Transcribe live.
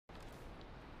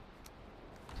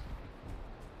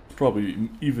probably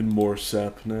even more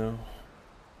sap now.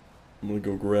 I'm gonna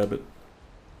go grab it.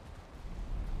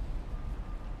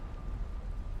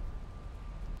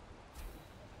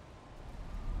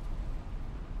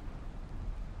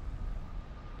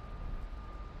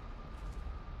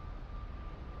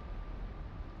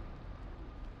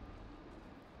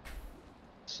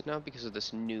 So now because of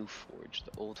this new forge,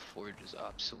 the old forge is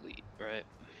obsolete, right?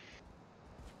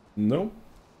 No,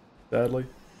 sadly.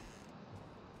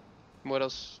 What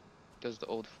else does the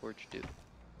old forge do?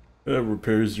 It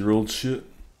repairs your old shit.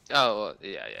 Oh,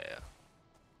 yeah.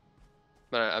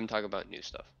 But I'm talking about new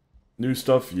stuff. New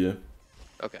stuff, yeah.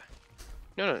 Okay.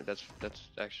 No, that's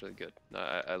actually good.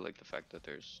 I like the fact that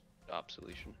there's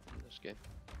obsolescence in this game.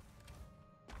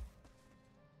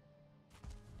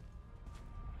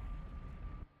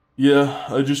 Yeah,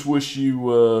 I just wish you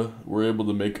were able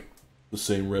to make the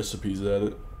same recipes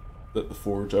at the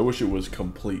forge. I wish it was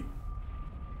complete.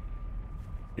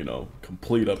 You know,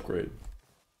 complete upgrade.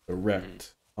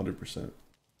 Direct, 100%.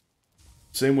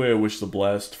 Same way I wish the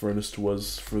blast furnace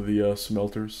was for the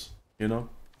smelters, you know?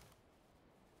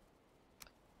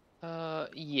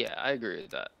 Yeah, I agree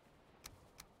with that.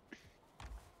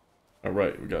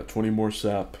 Alright, we got 20 more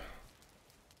sap.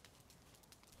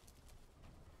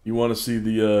 You want to see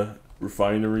the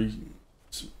refinery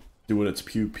doing its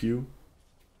pew pew?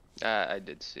 I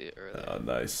did see it earlier. Ah,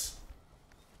 nice.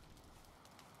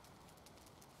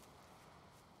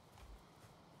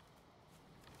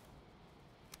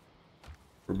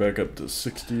 We're back up to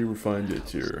 60 refined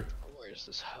here. Where's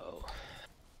this hoe?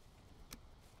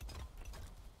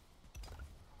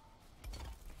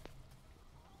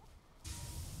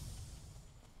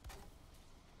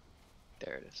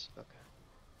 There it is. Okay.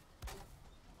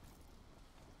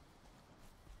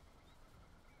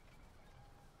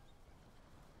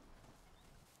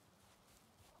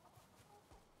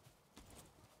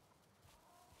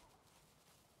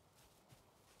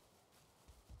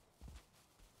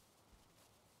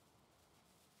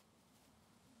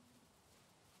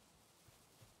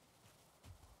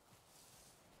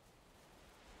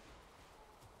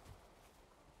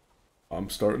 I'm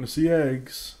starting to see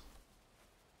eggs.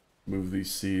 Move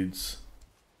these seeds.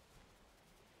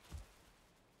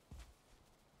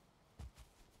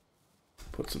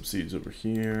 Put some seeds over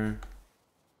here.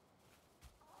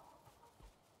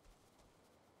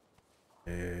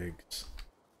 Eggs.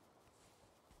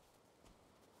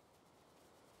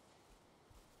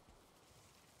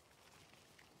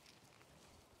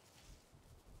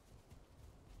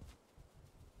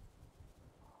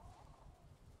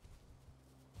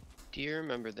 Do you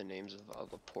remember the names of all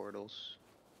the portals?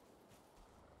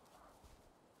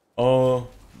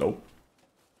 Nope.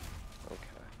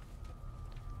 Okay.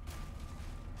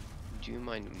 Do you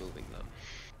mind moving them?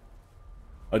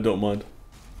 I don't mind.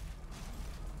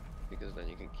 Because then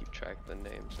you can keep track of the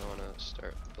names. I want to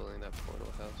start building that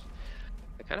portal house.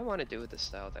 I kind of want to do it the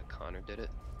style that Connor did it.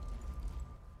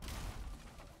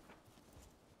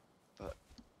 But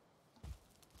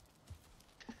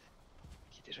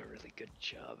he did a really good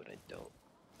job and I don't.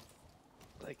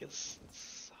 Like, it's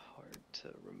hard to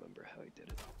remember how he did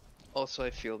it. Also, I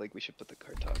feel like we should put the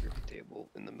cartography table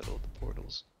in the middle of the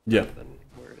portals. Yeah. Rather than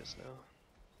where it is now.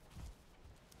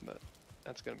 But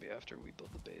that's gonna be after we build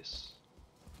the base.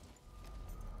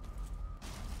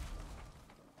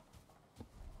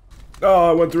 Oh,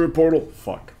 I went through a portal.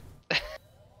 Fuck.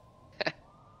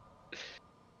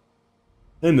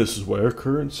 And this is why our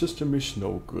current system is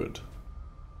no good.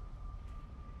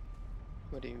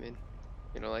 What do you mean?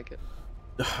 You don't like it?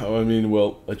 I mean,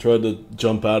 well, I tried to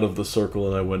jump out of the circle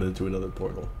and I went into another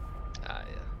portal. Ah,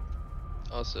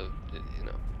 yeah. Also, you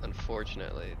know,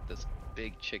 unfortunately, this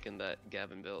big chicken that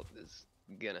Gavin built is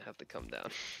gonna have to come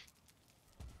down.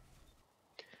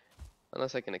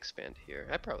 Unless I can expand here.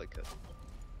 I probably could.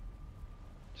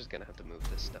 Just gonna have to move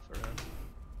this stuff around.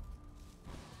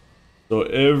 So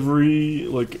every,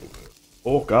 like,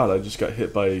 oh god, I just got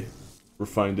hit by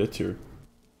refined here.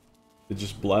 It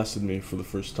just blasted me for the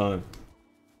first time.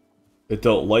 It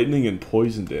dealt lightning and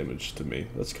poison damage to me.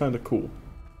 That's kind of cool.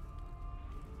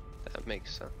 That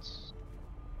makes sense.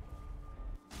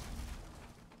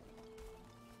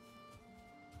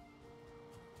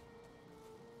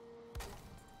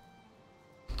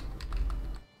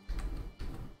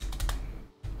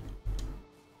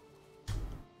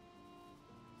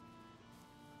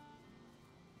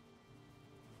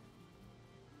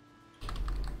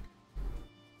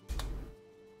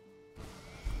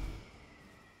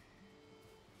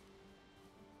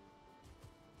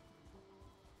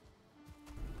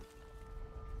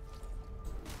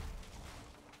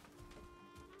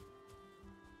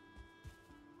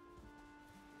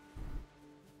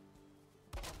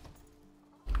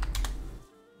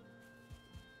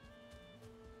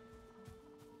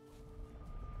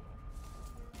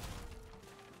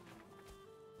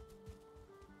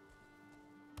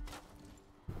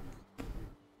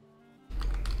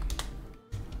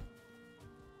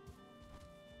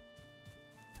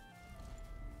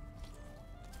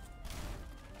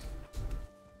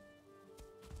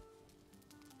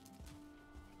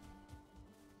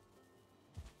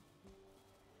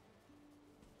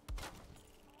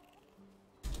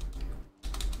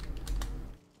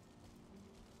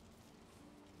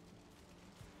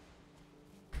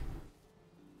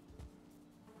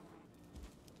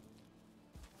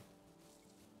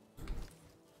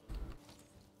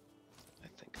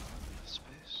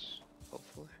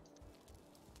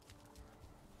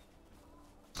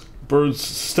 Birds,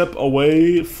 step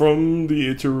away from the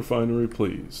Iter refinery,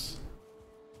 please.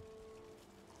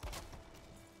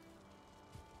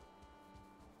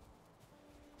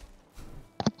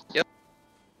 Yep.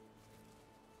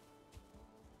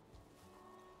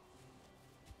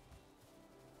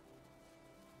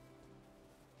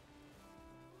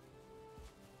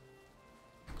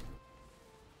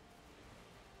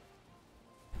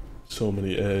 So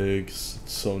many eggs.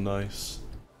 It's so nice.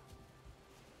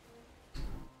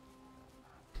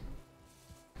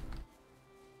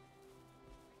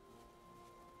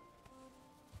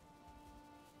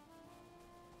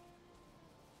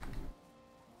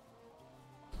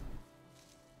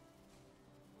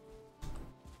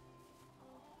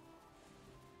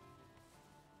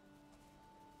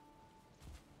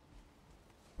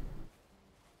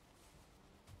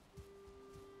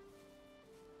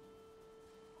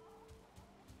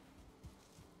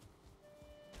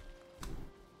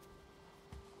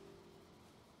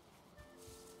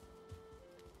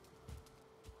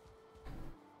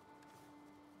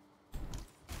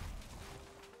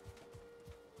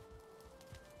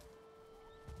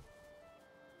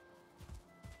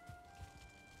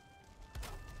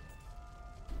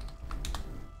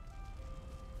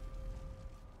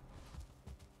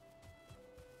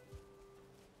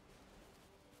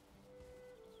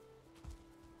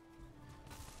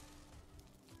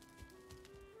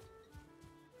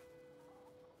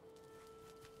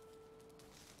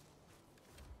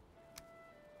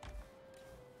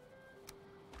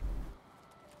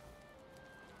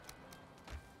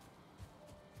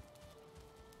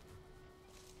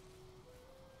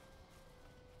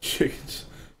 Chickens,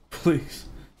 please.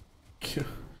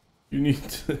 You need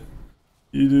to.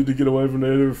 You need to get away from the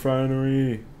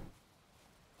refinery.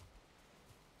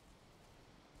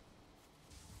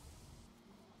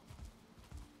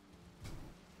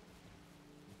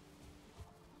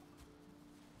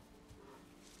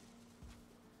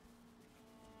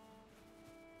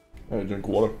 I drink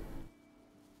water.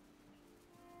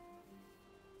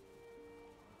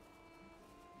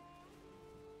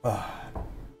 Ah.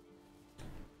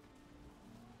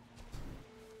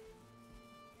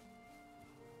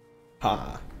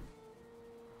 Ha.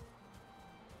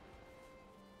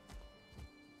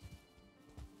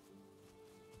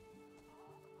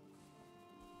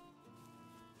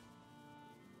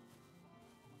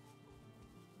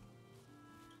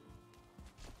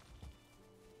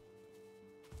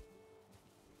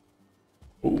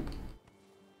 Oh.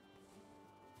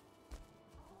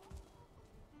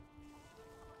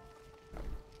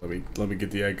 Let me get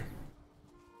the egg.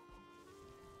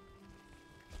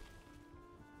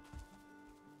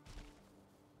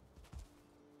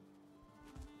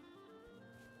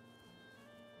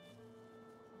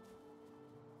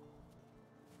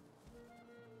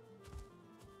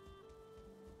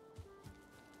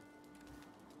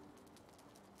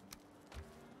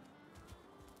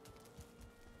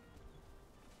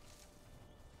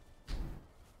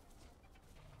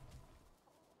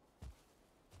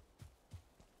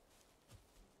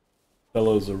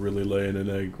 Fellows are really laying an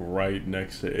egg right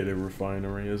next to a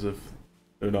refinery as if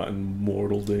they're not in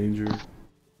mortal danger.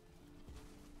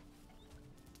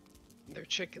 Their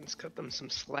chickens cut them some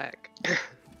slack.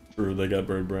 Or they got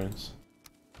bird brains.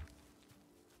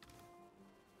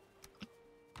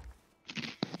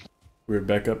 We're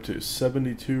back up to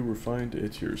 72 refined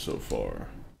Iter so far.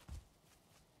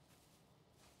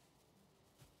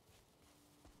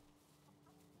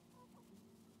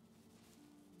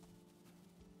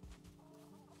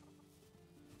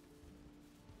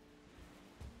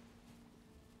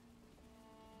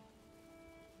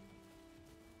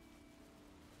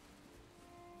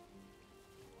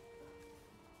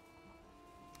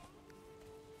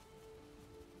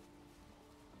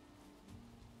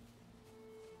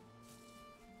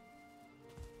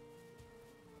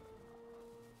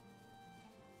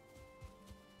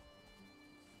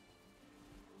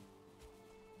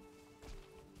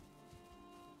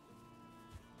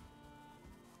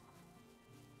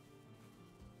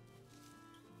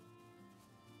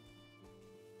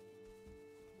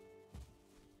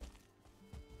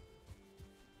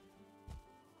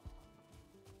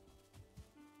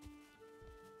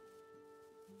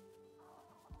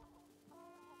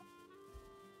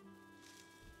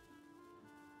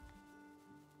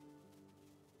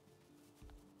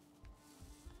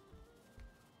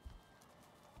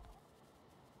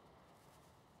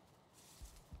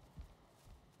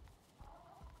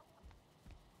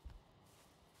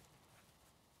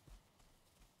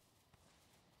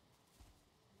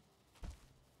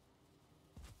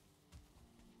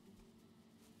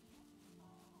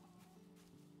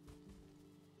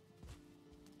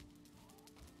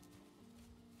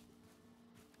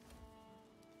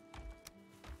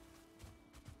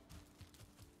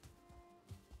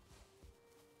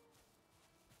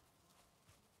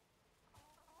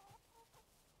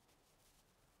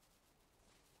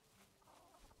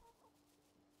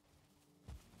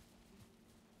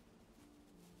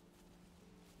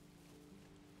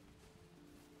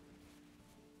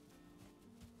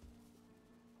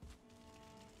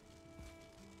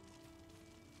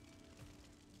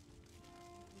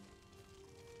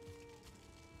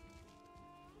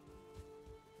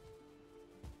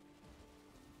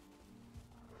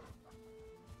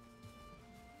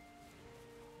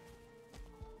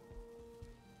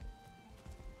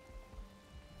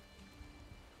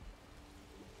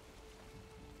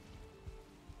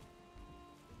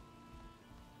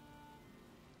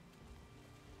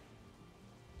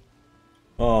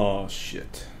 Oh,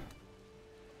 shit.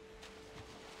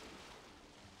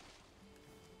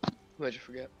 What'd you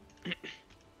forget?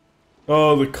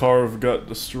 Oh, the carve got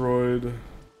destroyed.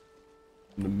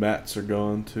 And the mats are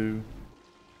gone too.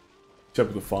 Except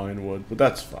for the fine wood, but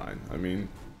that's fine. I mean,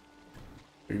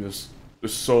 like there's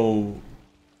so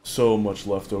much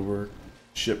leftover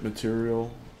ship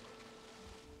material.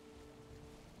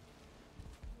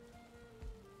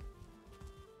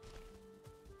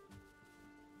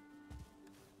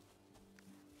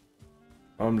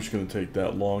 I'm just gonna take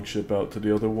that long ship out to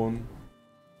the other one.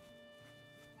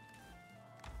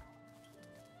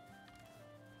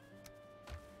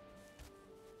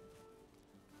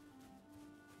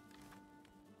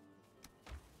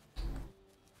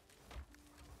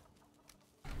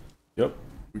 Yep,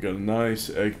 we got a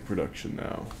nice egg production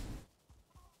now.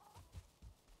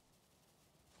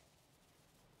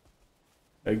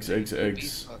 Eggs, eggs,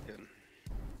 eggs.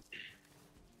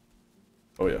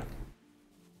 Oh yeah.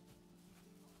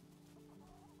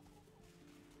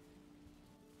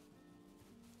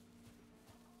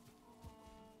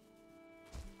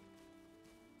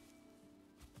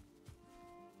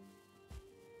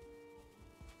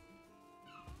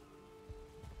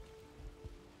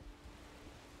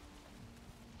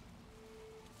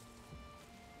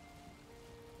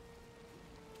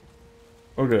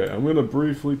 Okay, I'm gonna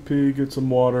briefly pee, get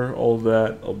some water, all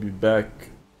that. I'll be back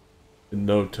in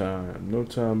no time. No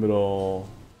time at all.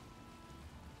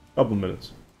 Couple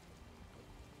minutes.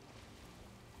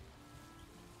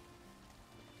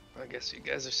 I guess you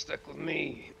guys are stuck with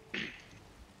me.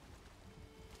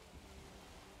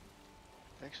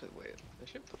 Actually, wait. I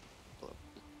should pull up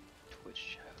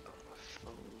Twitch chat on my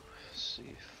phone. See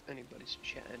if anybody's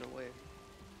chatting away.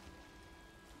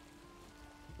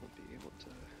 Won't be able to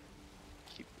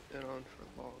keep it on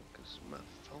for long because my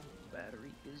phone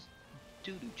battery is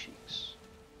doo-doo cheeks.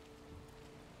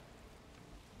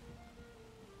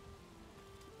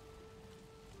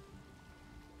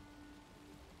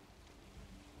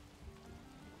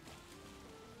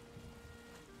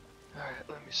 Alright,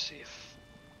 let me see if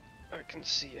I can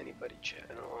see anybody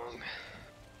chatting along.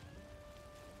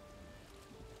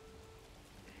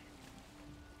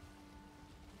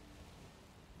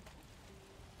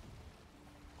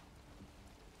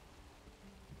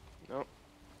 Nope.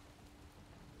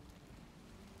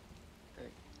 I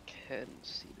can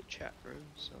see the chat room,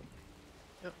 so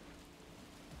yep.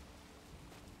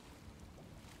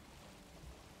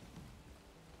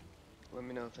 Let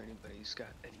me know if anybody's got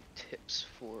any tips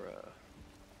for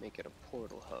making a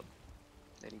portal hub.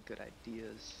 Any good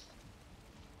ideas?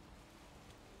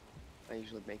 I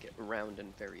usually make it round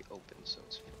and very open, so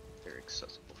it's very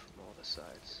accessible from all the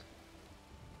sides.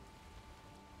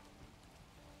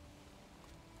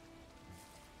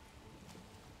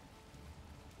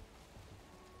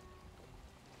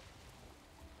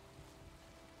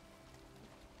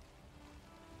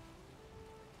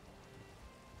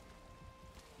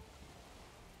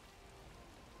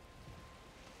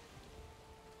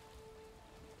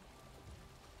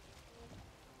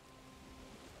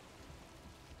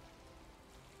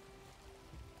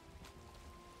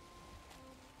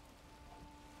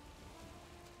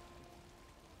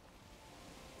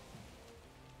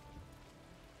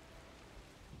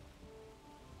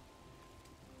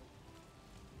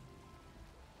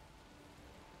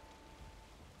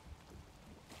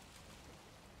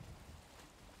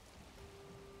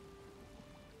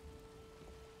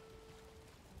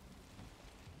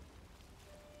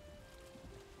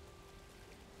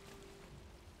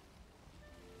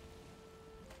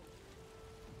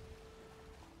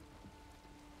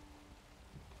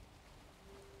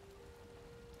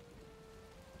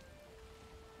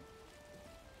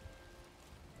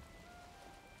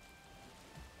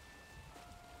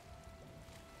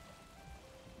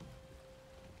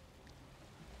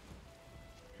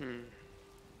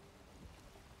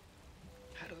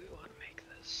 How do we want to make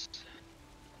this?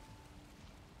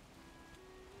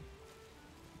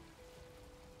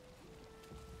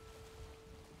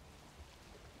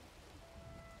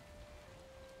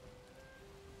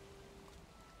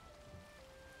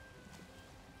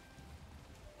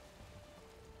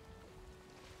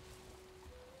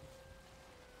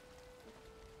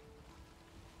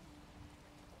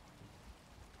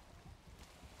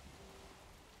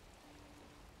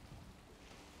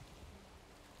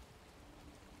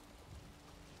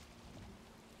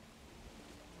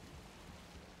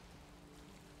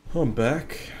 I'm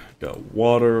back. Got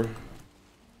water.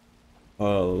 A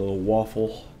little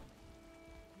waffle.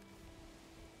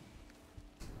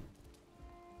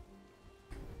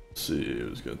 Let's see,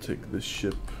 who's gonna take this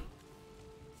ship?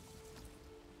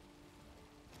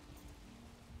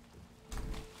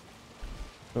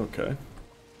 Okay.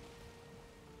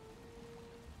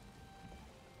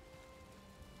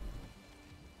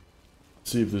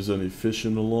 See if there's any fish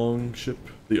in the long ship.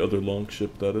 The other long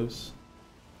ship, that is.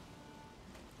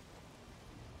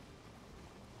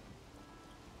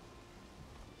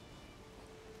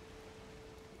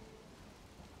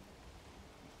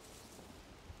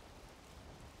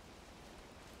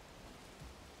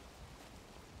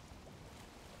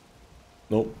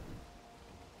 Nope.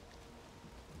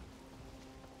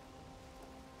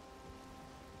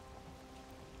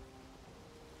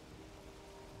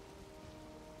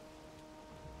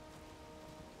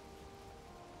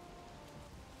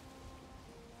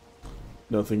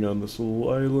 Nothing on this little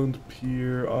island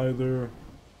pier either.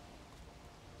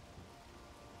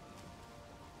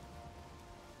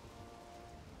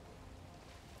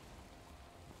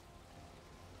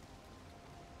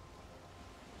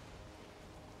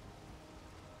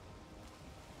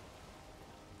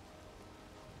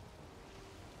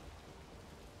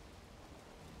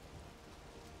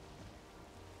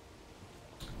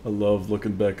 I love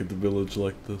looking back at the village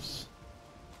like this.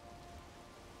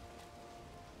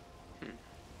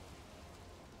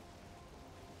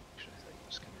 Actually, I think I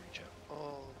was gonna reach out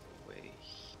all the way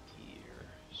here,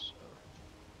 so.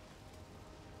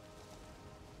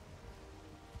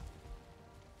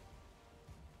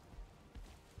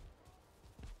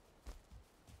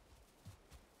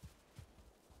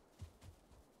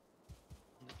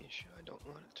 The issue, I don't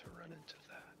want it to run into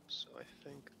that, so I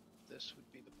think this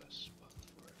would be the best spot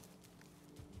for it.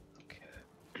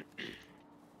 Okay.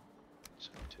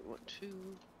 So 2, 1, 2. 1,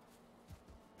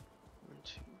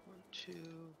 2, 1, 2.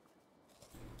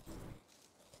 1,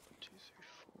 2, 3,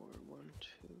 4. 1, 2,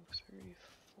 3,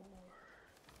 4.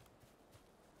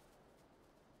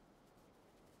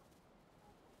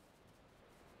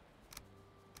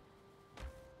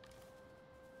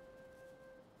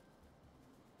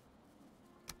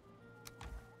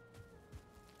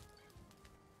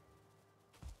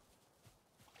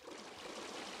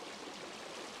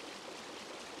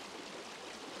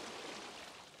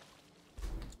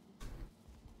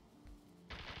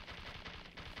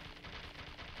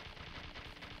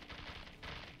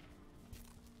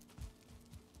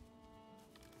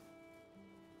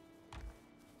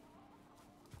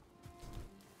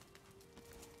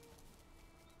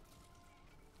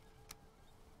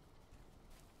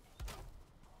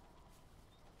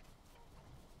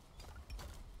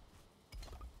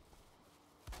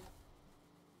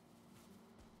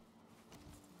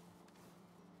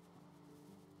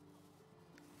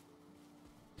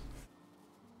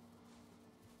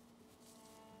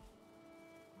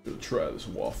 Gonna try this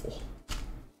waffle.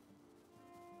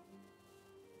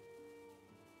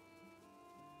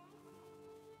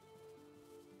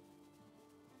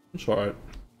 It's alright.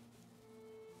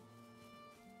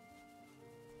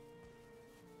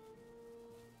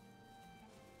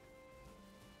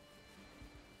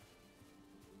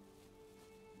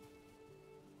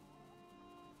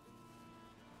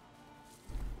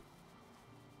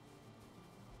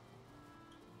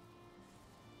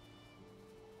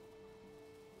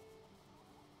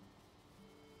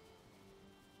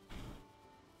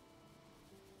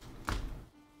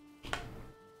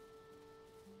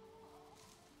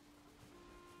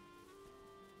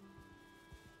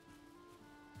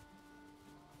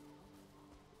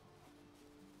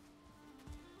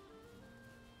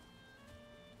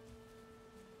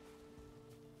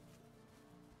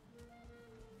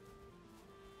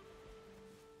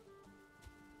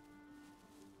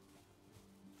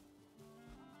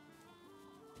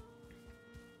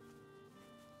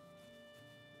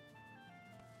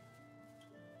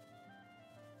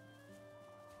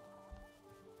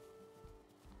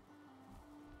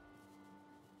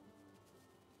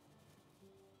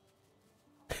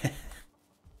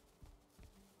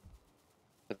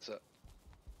 What's up?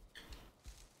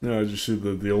 Yeah, I just see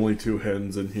that the only two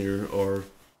hens in here are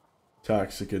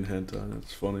Toxic and Hentai.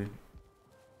 That's funny.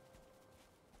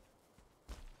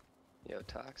 Yo,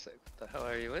 Toxic, what the hell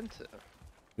are you into?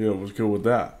 Yeah, let's go with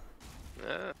that.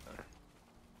 Ah,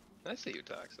 I see you,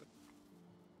 Toxic.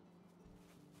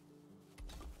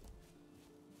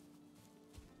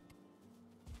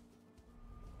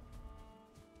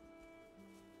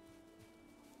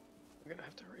 We're gonna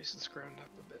have to raise this ground up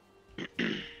a bit.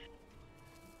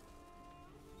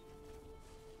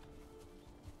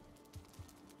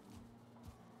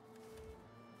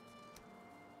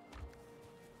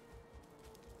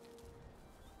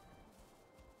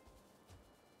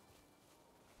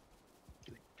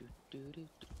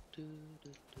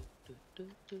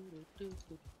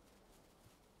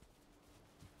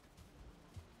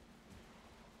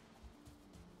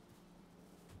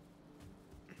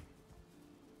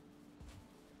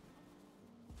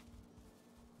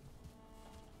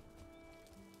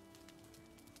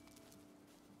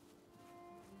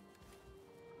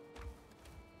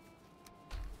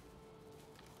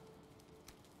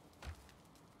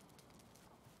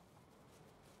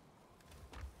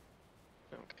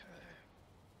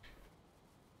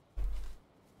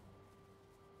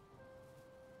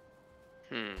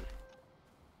 Hmm.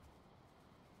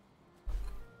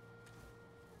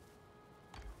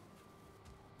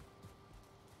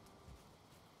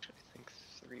 I think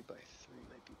 3 by 3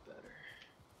 might be better.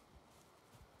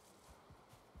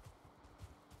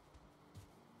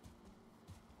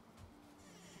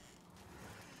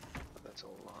 But that's a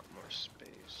lot more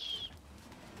space.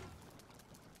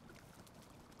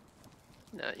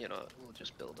 Nah, you know, we'll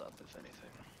just build up if anything.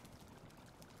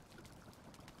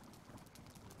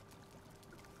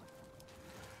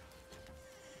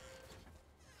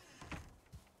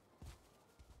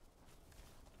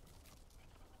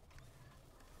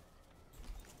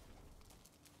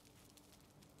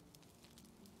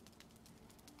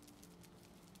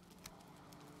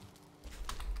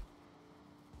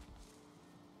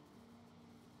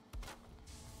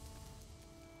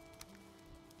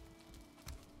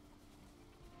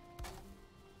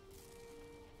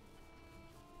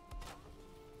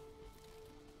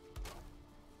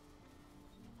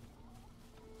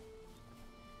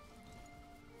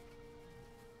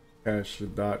 Cash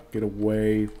should not get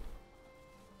away.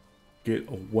 Get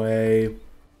away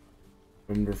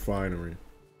from the refinery.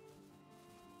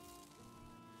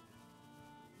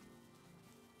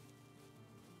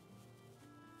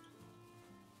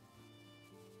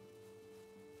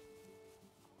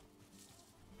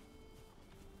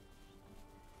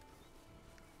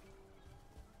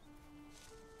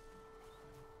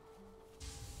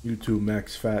 You too,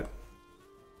 Max Fat.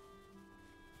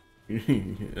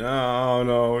 Oh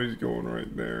no, he's going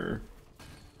right there.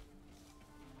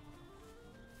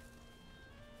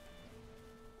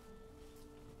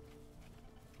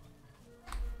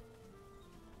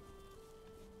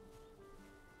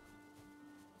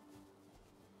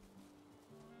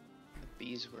 The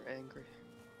bees were angry.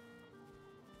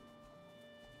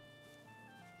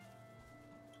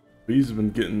 Bees have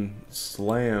been getting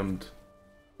slammed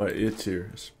by it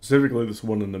here, specifically this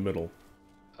one in the middle.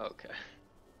 Okay.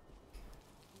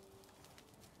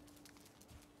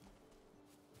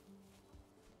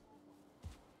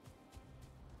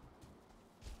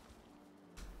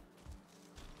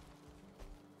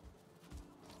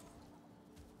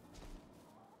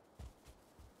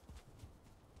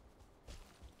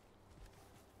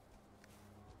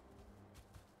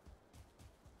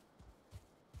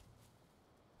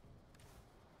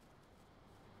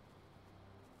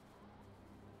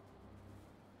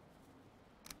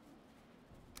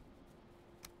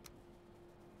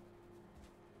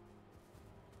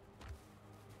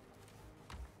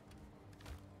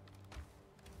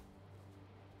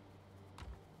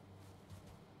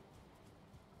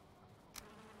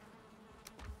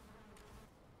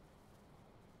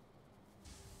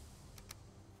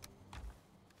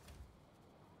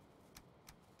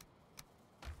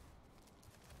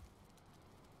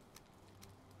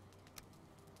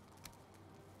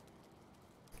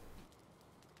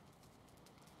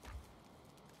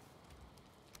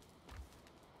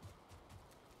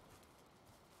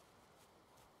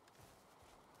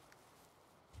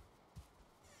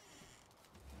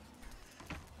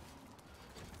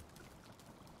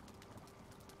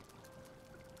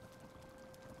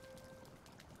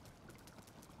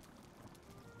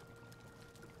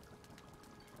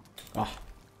 Ah.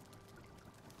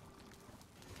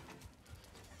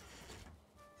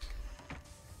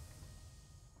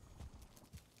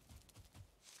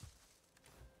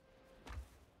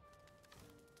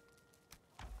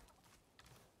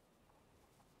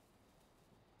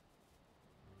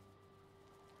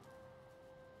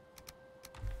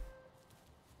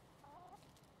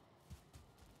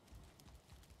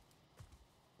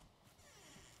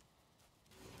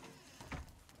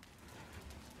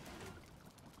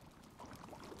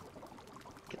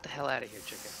 Get the hell out of here,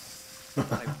 chicken.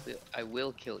 I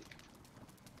will kill you.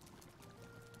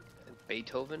 And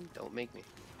Beethoven, don't make me.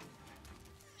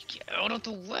 Get out of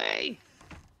the way!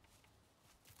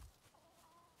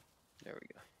 There we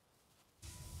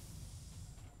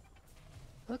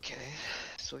go. Okay,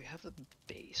 so we have a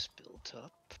base built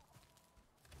up.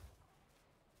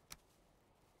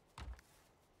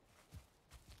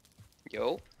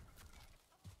 Yo.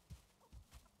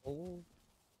 Oh.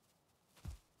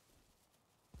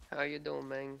 How you doing,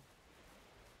 man?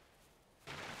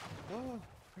 Oh,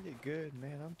 pretty good,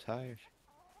 man. I'm tired.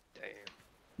 Damn.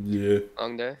 Yeah.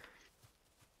 Long day?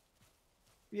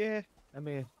 Yeah, I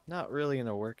mean, not really in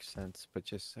a work sense, but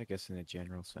just, I guess, in a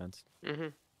general sense. Mm-hmm.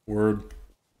 Word.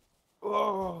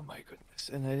 Oh my goodness.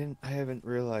 And I haven't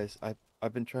realized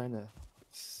I've been trying to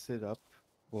sit up.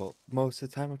 Well, most of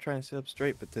the time I'm trying to sit up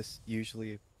straight, but this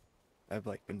usually I've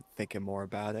like been thinking more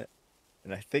about it,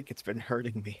 and I think it's been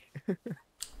hurting me.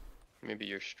 Maybe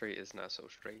your straight is not so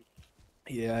straight.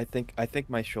 Yeah, I think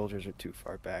my shoulders are too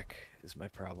far back is my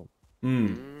problem. Hmm.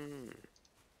 Mm.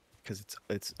 Because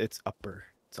it's upper.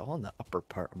 It's all in the upper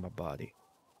part of my body.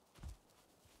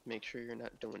 Make sure you're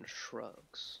not doing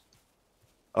shrugs.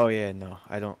 Oh yeah, no,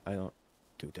 I don't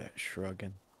do that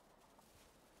shrugging.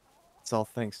 It's all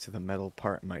thanks to the metal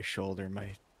part in my shoulder. My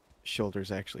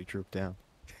shoulders actually droop down.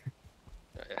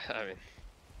 I mean,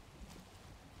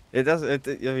 It does. I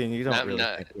mean, you don't not really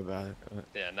not think about it.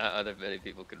 yeah, not other many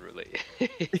people could relate.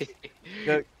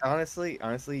 No, honestly,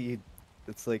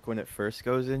 it's like when it first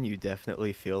goes in, you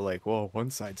definitely feel like, whoa, one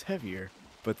side's heavier.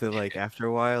 But then, like after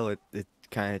a while, it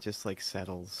kind of just like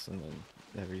settles, and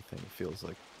then everything feels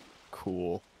like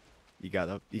cool. You got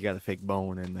a fake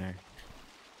bone in there.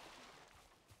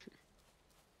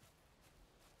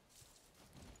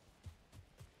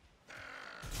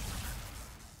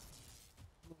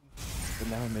 But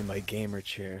now I'm in my gamer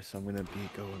chair, so I'm gonna be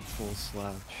going full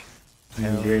slouch.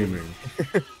 Hell, Gaming.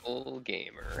 Full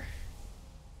gamer.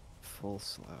 full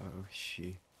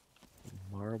slouchy.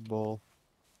 Marble.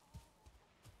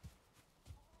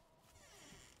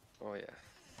 Oh yeah,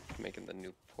 making the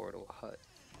new portal hut.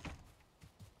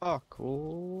 Oh,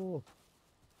 cool.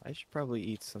 I should probably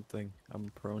eat something.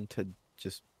 I'm prone to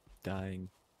just dying,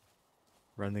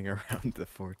 running around the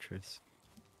fortress.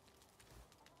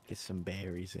 Get some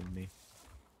berries in me.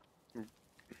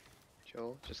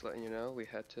 Joel, just letting you know, we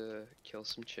had to kill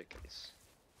some chickens.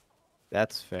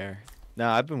 That's fair. No,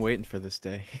 I've been waiting for this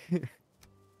day.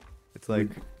 It's We, like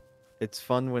it's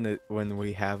fun when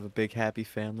we have a big happy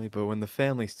family, but when the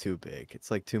family's too big,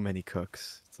 it's like too many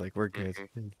cooks. It's like we're good.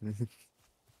 Mhm.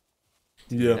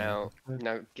 Too yeah. many Now, cooks.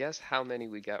 now guess how many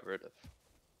we got rid of?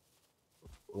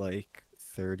 Like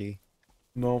 30,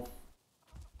 No.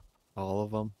 all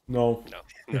of them. No. No,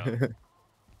 no.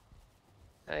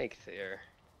 Like there.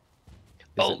 Is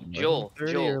it Oh, more than Joel,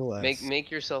 30 or Joel, make less?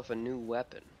 make yourself a new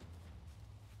weapon.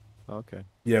 Okay.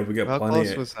 Yeah, we got How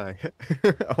plenty. close was I?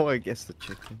 Oh, I guess the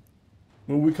chicken.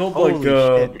 Well, we killed Holy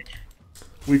shit.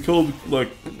 we killed like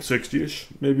 60ish,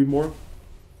 maybe more.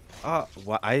 Oh,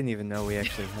 well, I didn't even know we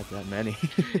actually had that many.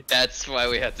 That's why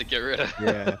we had to get rid of.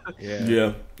 Yeah, yeah.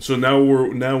 Yeah. So now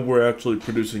we're actually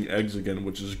producing eggs again,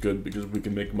 which is good because we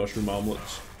can make mushroom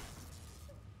omelets.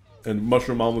 And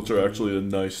mushroom omelets are actually a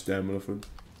nice stamina food.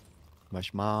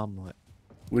 Mush mom, what?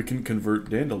 We can convert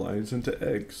dandelions into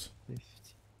eggs.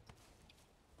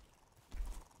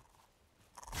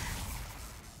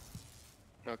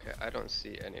 Okay, I don't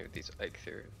see any of these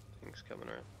Eikthyr things coming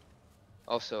around.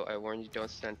 Also, I warn you, don't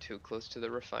stand too close to the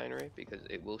refinery because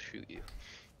it will shoot you.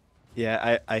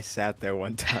 Yeah, I sat there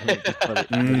one time and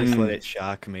I just let Mmm. it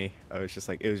shock me. It was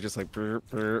just like brr,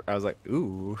 brr. I was like,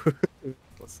 ooh,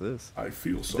 what's this? I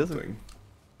feel It doesn't. something.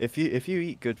 If you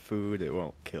eat good food, it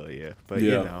won't kill you. But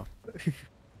you Yeah. know,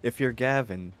 if you're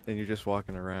Gavin and you're just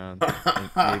walking around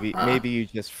and maybe you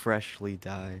just freshly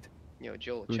died. Yo,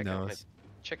 Joel, Who knows?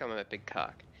 check out my big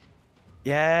cock.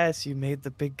 Yes, you made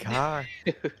the big car.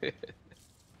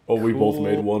 Oh, we both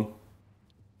made Cool. one.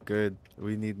 Good.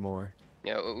 We need more.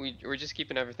 Yeah, we're just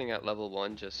keeping everything at level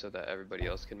 1 just so that everybody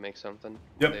else can make something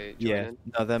when Yep. they join Yeah, in.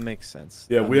 no, that makes sense.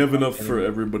 Yeah, we have I'm enough for getting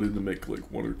everybody to make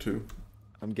like one or two.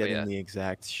 I'm But getting yeah, the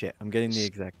exact shit. I'm getting the s-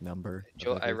 exact number of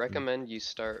Joel, I everything. recommend you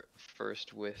start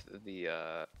first with the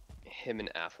him and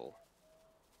Apple.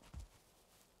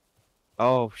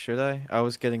 Oh, should I? I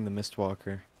was getting the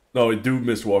Mistwalker. No, I do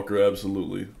miss Walker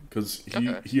absolutely because he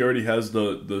Okay. he already has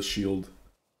the shield.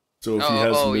 So if he Oh,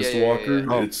 has oh yeah, yeah, yeah, yeah.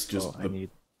 Mistwalker, Oh, it's oh, just I the need,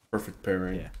 perfect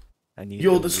pairing. yeah, I need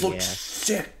Yo, the this looks react.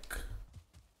 sick.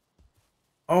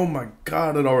 Oh my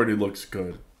god, it already looks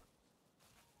good.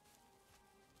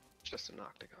 Just an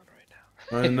octagon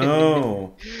I right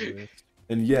know. now.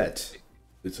 And yet,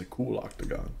 it's a cool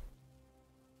octagon.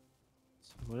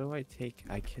 So what do I take?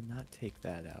 I cannot take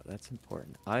that out. That's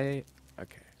important.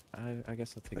 Okay. I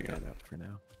guess I'll take Hang on. that out for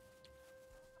now.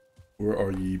 Where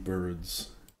are ye birds?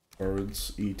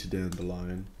 Birds eat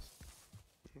dandelion.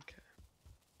 Okay.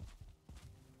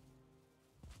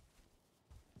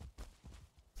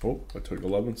 Oh, I took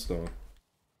 11 stone.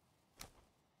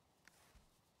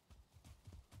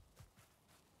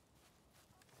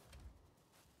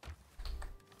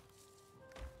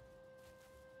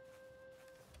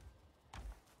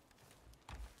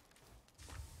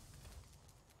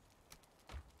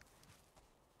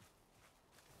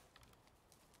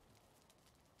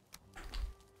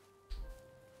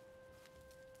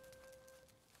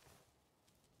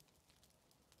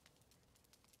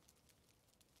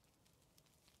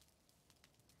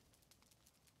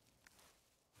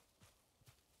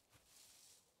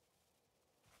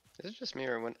 Is it just me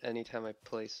or when anytime I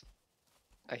place,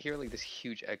 I hear like this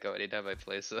huge echo anytime I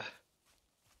place a.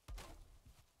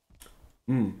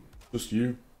 Just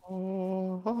you.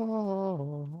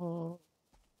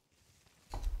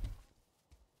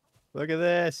 Look at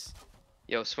this.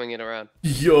 Yo, swing it around.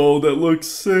 Yo, that looks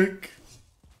sick.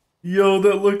 Yo,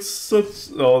 that looks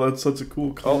such. Oh, that's such a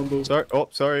cool combo. Oh, sorry. Oh,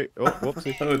 sorry. Oh,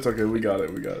 whoopsie. Oh, it's okay. We got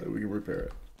it. We got it. We can repair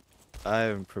it. I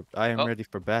am ready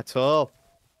for battle.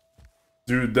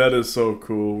 Dude, that is so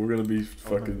cool. We're gonna be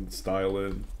fucking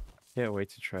styling. Can't wait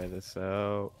to try this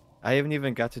out. I haven't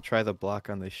even got to try the block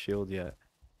on the shield yet.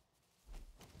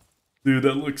 Dude,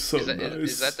 that looks so Is that, nice.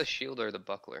 is that the shield or the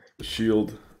buckler? The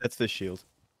shield? That's the shield.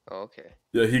 Oh, okay.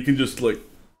 Yeah, he can just like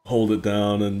hold it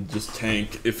down and just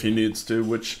tank if he needs to,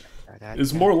 which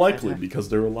is more likely because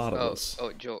there are a lot of us.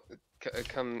 Oh, Joel,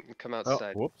 come Oh,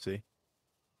 outside. whoopsie.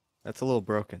 That's a little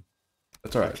broken.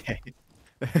 That's alright.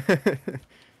 Okay.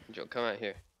 Joel, come out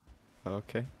here.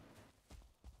 Okay.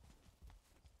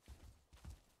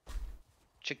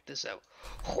 Check this out.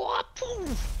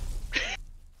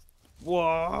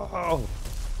 Whoa!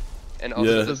 And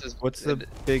also, Yeah. this is What's the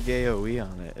big AoE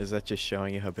on it? Is that just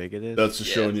showing you how big it is? That's just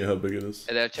Yeah, showing you how big it is.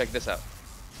 And then check this out.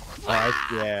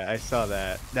 Yeah, I saw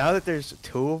that. Now that there's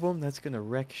 2 of them, that's gonna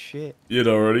wreck shit. It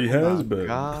already Oh has my been.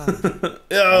 God.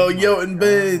 Yo, my yo, and God.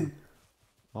 Ben.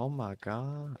 Oh my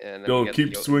god. And then Yo, we got the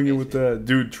keep Jotun swinging with base. that.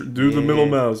 Dude, do the middle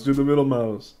Yeah. mouse. Do the middle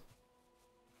mouse.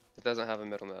 It doesn't have a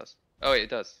middle mouse. Oh wait, it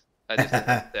does. I just didn't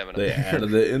have stamina. They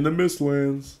added it in the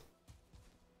Mistlands.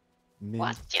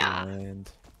 Mistland.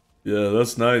 Yeah,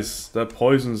 that's nice. That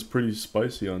poison's pretty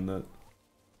spicy on that.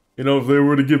 You know, if they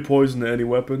were to give poison to any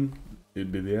weapon,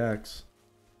 it'd be the axe.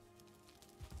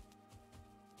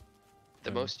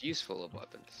 The most useful of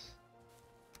weapons.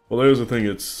 Well, there's the thing,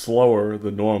 it's slower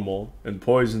than normal, and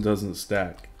poison doesn't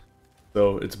stack.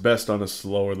 So it's best on a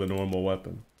slower than normal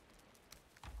weapon.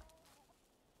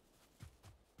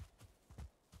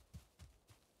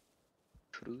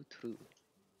 True.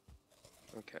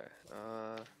 Okay,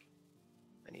 I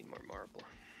need more marble.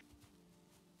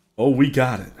 Oh, we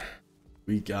got it.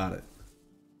 We got it.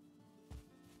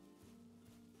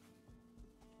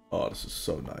 Oh, this is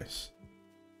so nice.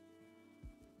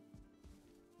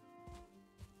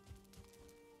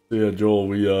 So yeah, Joel,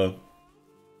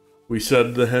 we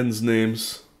said the hens'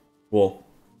 names. Well,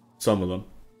 some of them.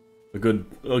 A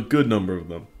good number of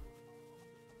them.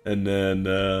 And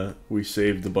then we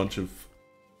saved a bunch of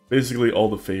basically all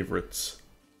the favorites.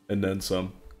 And then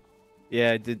some.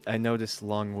 Yeah, I noticed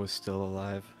Lung was still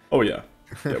alive. Oh yeah.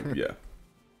 Yeah.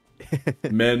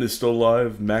 Man is still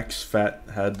alive. Max Fat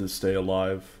had to stay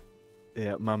alive.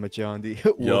 Yeah, Mama John D.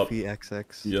 Wolfie XX.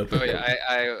 Yep. Oh yeah,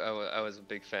 I was a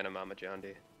big fan of Mama John D.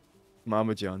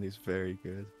 Mama John D's very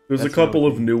good. There's That's a couple no-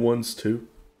 of new ones too.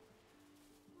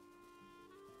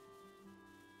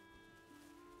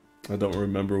 I don't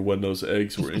remember when those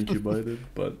eggs were incubated,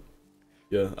 but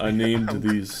yeah, I named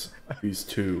these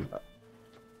two.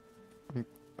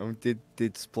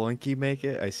 Did Spelunky make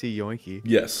it? I see Yoinky.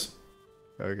 Yes.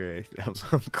 Okay,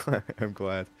 I'm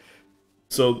glad.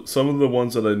 So some of the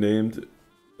ones that I named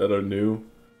that are new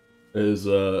is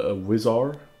a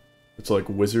Wizar. It's like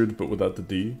wizard but without the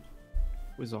D.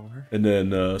 Wizar. And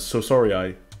then so sorry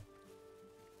I.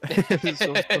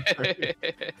 So sorry.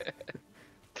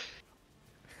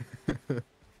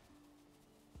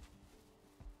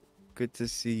 Good to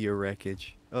see your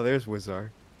wreckage. Oh, there's Wizar.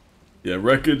 Yeah,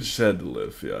 wreckage had to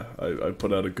live. Yeah, I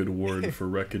put out a good word for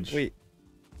wreckage. Wait,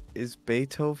 is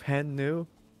Beethoven new?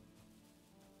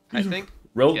 I think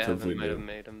Relatively Gavin might have new.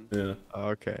 made him. Yeah. Oh,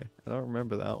 okay, I don't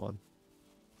remember that one.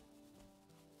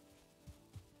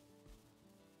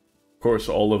 Of course,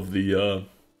 all of the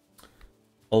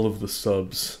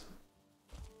subs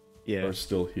Yeah, are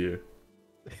still here.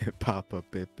 Papa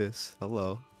Bippis.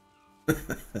 Hello.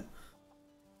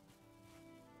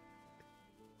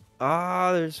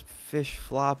 Ah, there's fish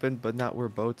flopping, but not where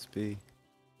boats be.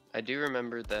 I do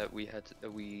remember that we had to,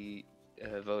 we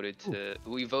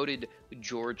voted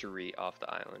Georgery off the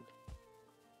island.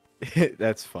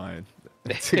 That's fine.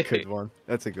 That's a good one.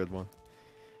 That's a good one.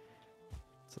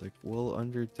 It's like, will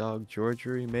underdog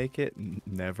Georgery make it?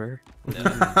 Never.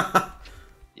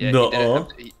 Yeah, Nuh-uh.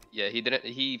 he didn't.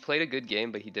 He played a good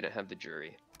game, but he didn't have the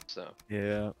jury. So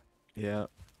Yeah, yeah.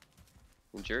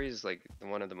 and jury is like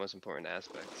one of the most important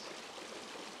aspects.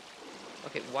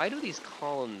 Okay, why do these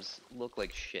columns look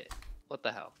like shit? What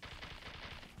the hell?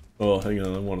 Oh, hang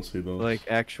on, I want to see those. Like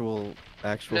actual.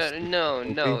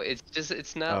 No. It's just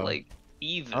it's not Oh. like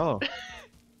even. Oh.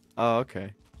 Oh,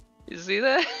 okay. You see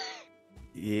that?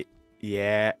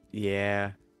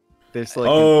 Yeah. There's like,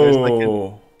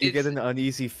 oh, you get It's- an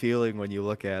uneasy feeling when you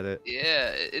look at it. Yeah,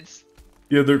 it's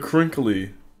yeah, they're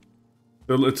crinkly.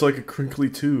 It's like a crinkly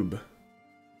tube.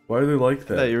 Why do they like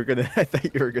I thought you that? were gonna. I thought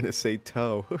you were gonna say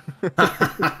toe.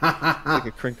 Like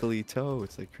a crinkly toe.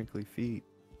 It's like crinkly feet.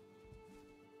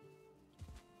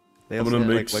 They I'm also gonna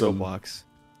look make like Lego some. blocks.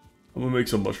 I'm gonna make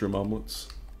some mushroom omelets.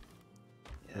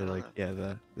 Yeah, They're like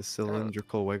the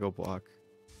cylindrical Lego block.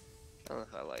 I don't know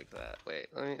if I like that. Wait,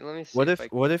 let me see What if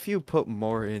if I what if you put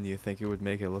more in? You think it would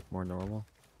make it look more normal?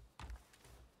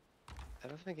 I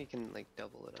don't think you can like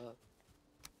double it up.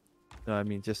 No, I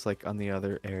mean just like on the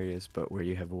other areas, but where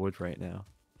you have wood right now.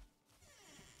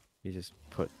 You just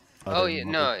put Oh other yeah,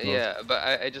 model no, growth yeah,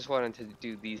 but I just wanted to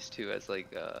do these two as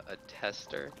like a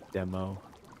tester. demo.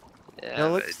 It Yeah,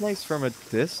 but looks nice from a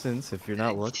distance if you're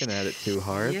not looking at it too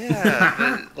hard. yeah,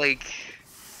 but like,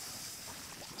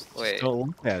 Just wait, don't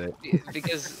look at it.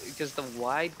 because the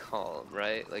wide column,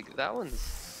 right? Like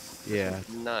this Yeah, one's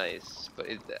nice, but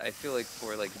I feel like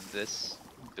for like this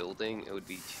building, it would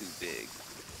be too big.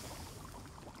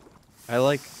 I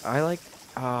like.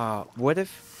 What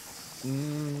if?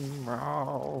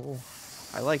 Oh,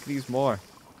 I like these more.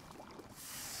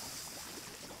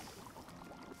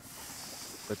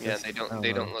 But Yeah, this, they I don't don't know.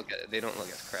 they don't look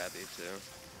as crabby too.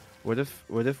 What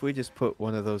if we just put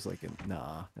one of those like in?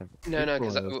 Nah, No, we no, put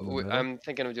because one of those in the middle. I'm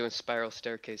thinking of doing spiral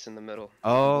staircase in the middle. We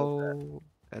can build that. Oh,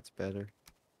 that's better.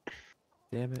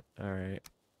 Damn it! All right.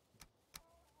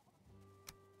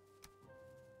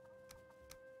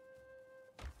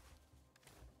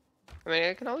 I mean,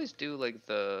 I can always do like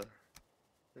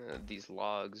these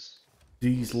logs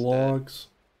These instead. logs.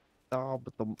 Oh,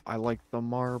 but I like the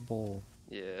marble.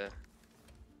 Yeah.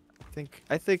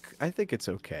 I think it's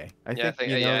okay. I Yeah,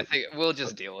 think you know I think we'll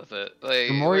just deal with it. Like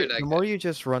the more you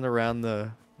just run around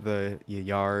the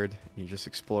yard, you just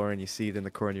explore and you see it in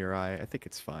the corner of your eye. I think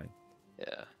it's fine.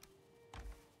 yeah.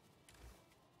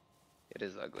 It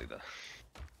is ugly though.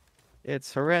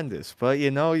 It's horrendous, but you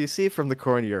know you see it from the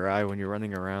corner of your eye when you're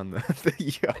running around the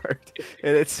yard,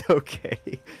 and it's okay.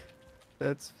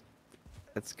 That's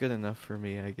that's good enough for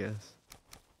me, I guess.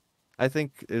 I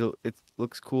think it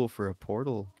looks cool for a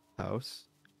portal house,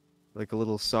 like a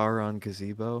little Sauron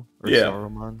gazebo or Yeah.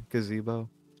 Saruman gazebo.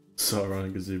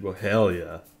 Sauron gazebo. Hell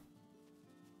yeah.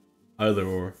 Either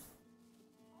or.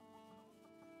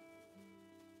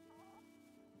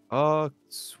 Oh,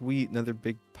 sweet, another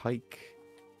big pike.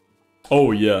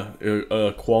 Oh yeah.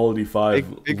 Quality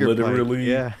 5 Bigger literally. pike.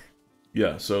 Yeah.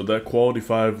 Yeah, so that quality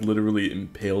 5 literally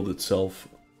impaled itself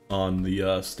on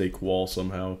the stake wall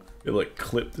somehow. It like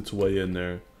clipped its way in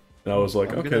there. And I was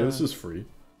like, I'm okay, gonna- this is free.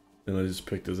 And I just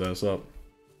picked his ass up.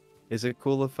 Is it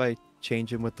cool if I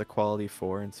change him with the quality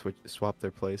 4 and swap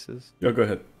their places? Yeah, go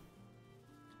ahead.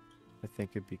 I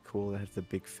think it'd be cool to have the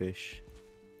big fish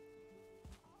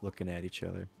looking at each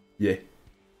other. Yeah.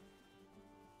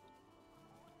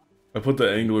 I put the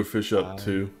anglerfish up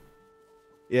too.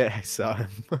 Yeah, I saw him.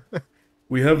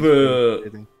 We have He's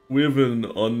a we have an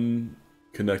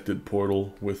unconnected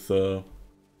portal with a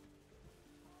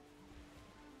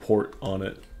port on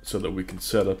it so that we can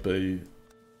set up a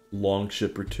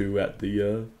longship or two at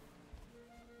the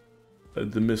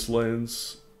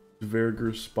Mistlands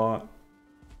Verger spot.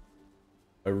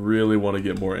 I really want to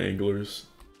get more anglers.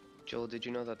 Joel, did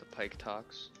you know that the pike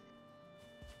talks?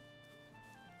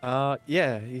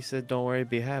 Yeah, he said, "Don't worry,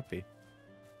 be happy."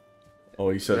 Oh,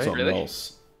 he said Right? something Really?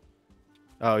 else.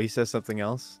 Oh, he says something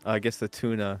else. I guess the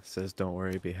tuna says, "Don't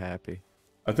worry, be happy."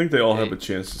 I think they all have Hey. a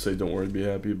chance to say "Don't worry, be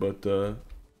happy," but the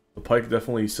pike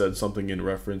definitely said something in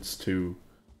reference to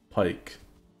Pike.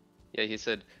 Yeah, he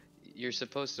said, "You're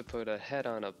supposed to put a head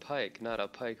on a pike, not a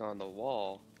pike on the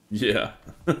wall." Yeah.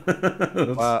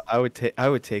 Wow, I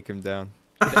would take him down.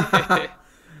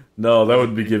 No, that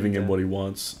would be giving him what he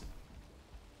wants.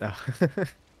 No.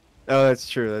 Oh, that's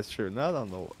true. That's true. Not on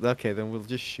the. Okay, then we'll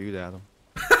just shoot at him.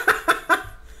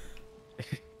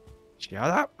 Shut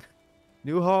up.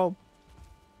 New home.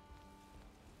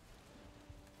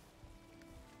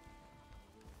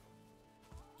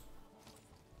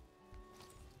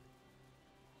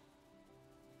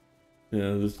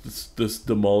 Yeah, this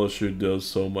demolisher does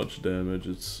so much damage.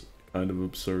 It's kind of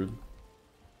absurd.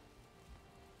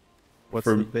 What's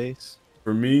For- the base?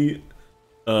 For me,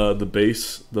 the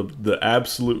base, the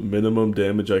absolute minimum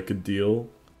damage I could deal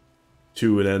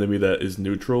to an enemy that is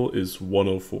neutral is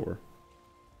 104,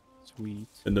 Sweet.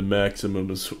 and the maximum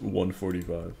is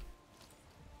 145.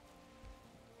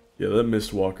 Yeah, that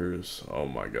Mistwalker is. Oh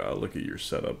my god! Look at your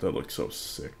setup. That looks so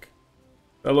sick.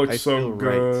 That looks I so feel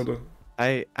right.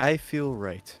 good. I feel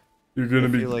right. You're gonna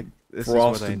I be feel like this is what I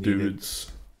frosted needed.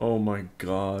 dudes. Oh my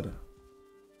god.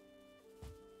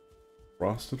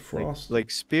 Frosted frost.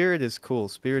 Like spirit is cool.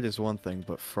 Spirit is one thing,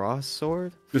 but frost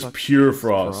sword? Just Fuck, pure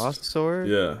frost. Frost sword?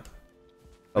 Yeah.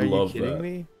 I Are love you kidding that.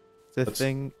 me? The That's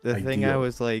thing I ideal.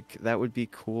 was like, that would be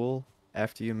cool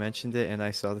after you mentioned it, and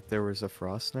I saw that there was a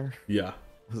Frostner. Yeah.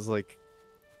 I was like,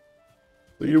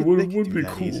 Like, it they would could would do be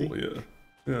that cool. easy. Yeah.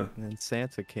 Yeah. And then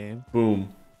Santa came.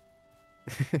 Boom.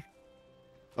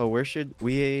 Oh, where should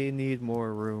we need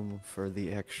more room for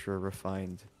the extra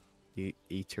refined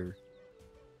eater?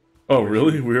 Oh, Where should we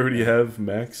really? We put already that? have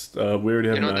maxed. We already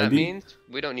You have know what that 90. means?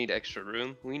 We don't need extra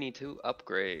room. We need to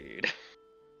upgrade.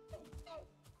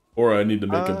 Or I need to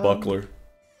make a Um. buckler.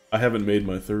 I haven't made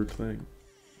my third thing.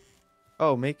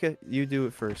 Oh, make it. You do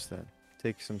it first then.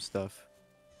 Take some stuff.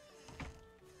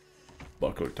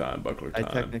 Buckler time. Buckler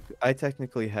time. I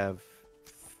technically have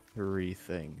 3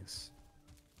 things.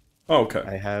 Okay.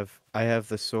 I have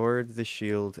the sword, the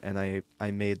shield, and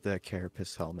I made the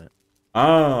Carapace helmet.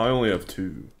 Ah, I only have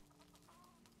 2.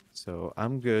 So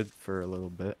I'm good for a little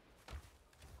bit.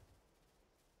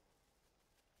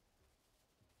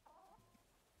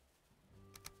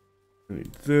 I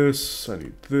need this. I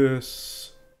need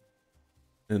this.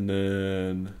 And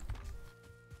then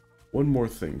one more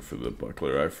thing for the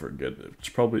buckler. I forget. It's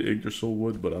probably Yggdrasil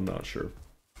wood, but I'm not sure.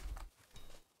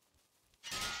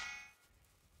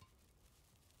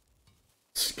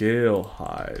 Scale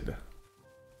hide.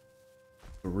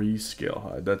 3 scale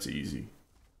hide. That's easy.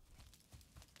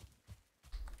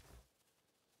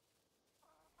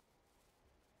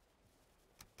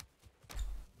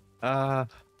 Ah,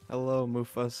 hello,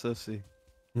 Mufasa.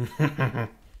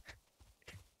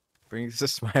 Brings a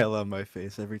smile on my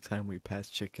face every time we pass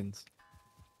chickens.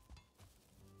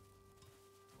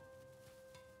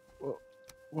 Whoa,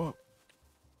 whoa.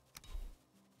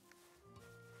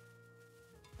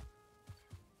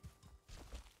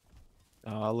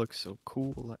 Oh, it looks so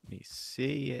cool. Let me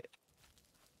see it.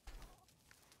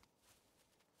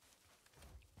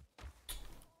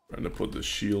 Trying to put the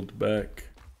shield back.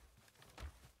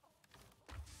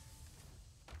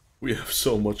 We have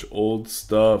so much old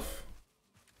stuff.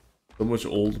 So much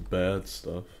old bad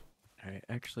stuff. Alright,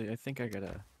 actually, I think I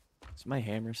gotta... Is my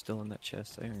hammer still in that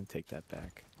chest? I'm gonna take that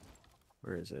back.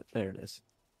 Where is it? There it is.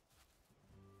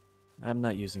 I'm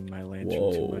not using my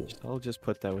lantern too Whoa. much. I'll just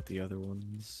put that with the other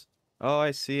ones. Oh,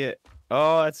 I see it.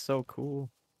 Oh, that's so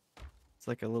cool. It's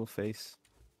like a little face.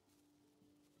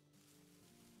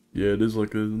 Yeah, it is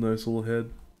like a nice little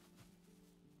head.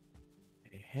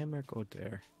 A hammer go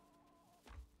there.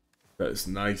 That is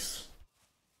nice.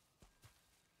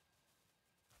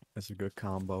 That's a good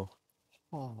combo.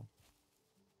 Oh.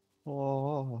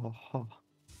 Oh.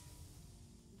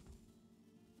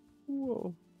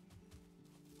 Whoa.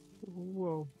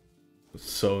 Whoa. It's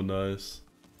so nice.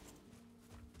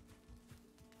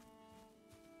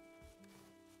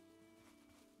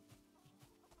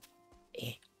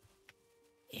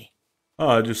 Oh,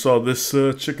 I just saw this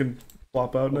chicken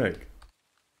flop out an egg.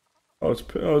 Oh, it's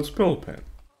Pillow Pan.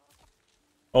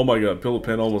 Oh my god, Pillow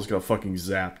Pan almost got fucking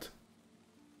zapped.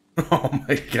 Oh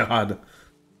my god.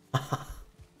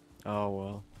 Oh,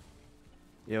 well.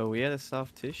 Yo, we had a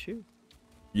soft tissue?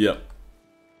 Yep.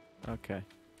 Okay.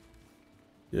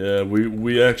 Yeah,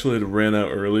 we actually had ran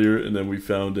out earlier, and then we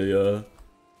found a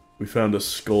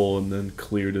skull and then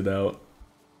cleared it out.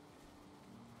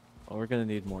 Well, we're gonna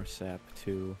need more sap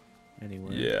too,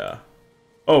 anyway. Yeah.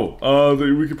 Oh,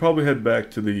 we could probably head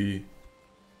back to the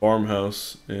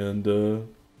farmhouse, and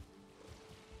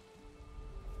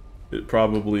it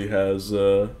probably has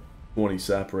 20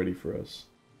 sap ready for us.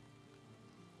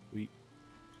 We.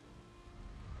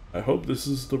 I hope this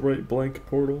is the right blank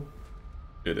portal.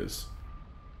 It is.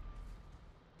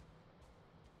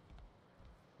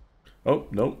 Oh,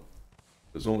 nope.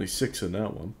 There's only 6 in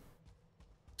that one.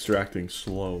 Extracting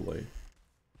slowly.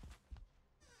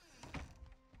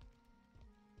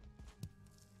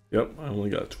 Yep, I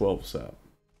only got 12 sap.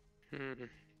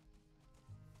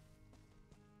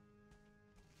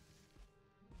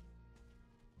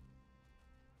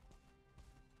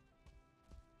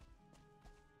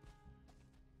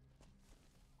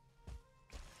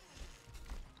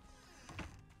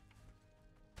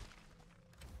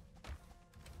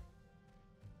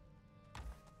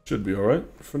 Should be alright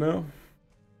for now.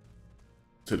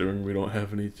 Considering we don't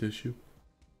have any tissue.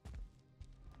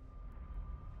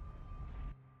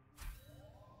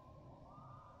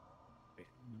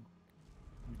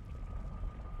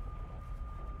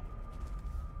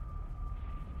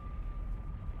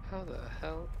 How the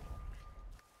hell?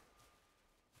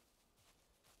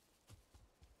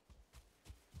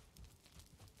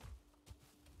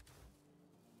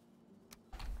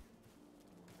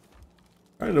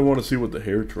 I kinda want to see what the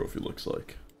hair trophy looks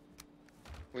like.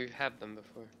 We've had them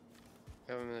before.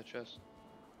 We have them in the chest.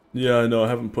 Yeah, I know, I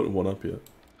haven't put one up yet.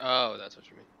 Oh, that's what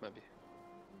you mean. Might be.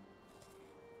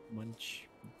 Munch.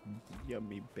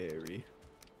 Yummy berry.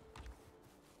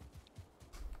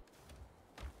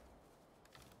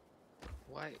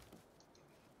 Why?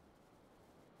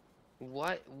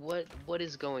 What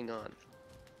is going on?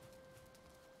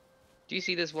 Do you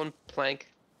see this one plank?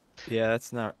 Yeah,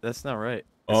 that's not right.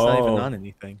 It's not even on Oh,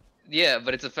 anything. Yeah,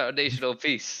 but it's a foundational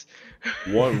piece.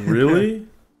 what, really?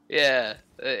 Yeah,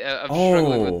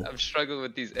 Oh, I'm struggling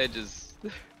with these edges.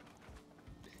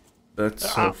 that's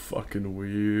so Ah! fucking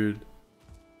weird.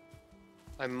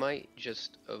 I might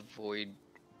just avoid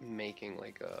making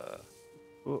like a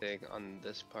Ooh, thing on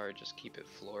this part, just keep it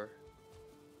floor.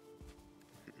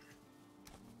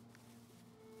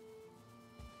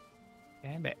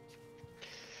 damn it.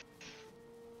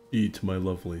 Eat, my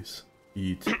lovelies.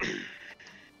 Eat.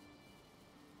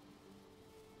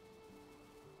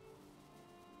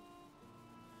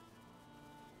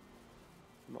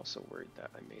 I'm also worried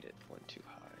that I made it one too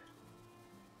high.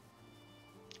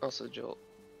 Also, Joel,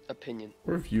 opinion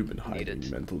Where have you been needed.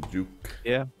 hiding, mental juke?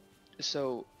 Yeah.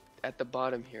 So at the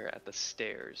bottom here, at the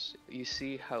stairs, you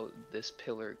see how this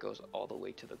pillar goes all the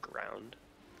way to the ground?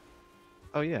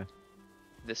 Oh yeah.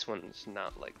 This one's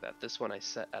not like that. This one I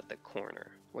set at the corner.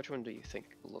 Which one do you think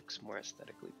looks more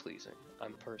aesthetically pleasing?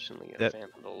 I'm personally a That- fan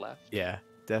of the left. Yeah.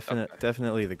 Okay.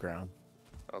 Definitely the ground.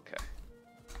 Okay.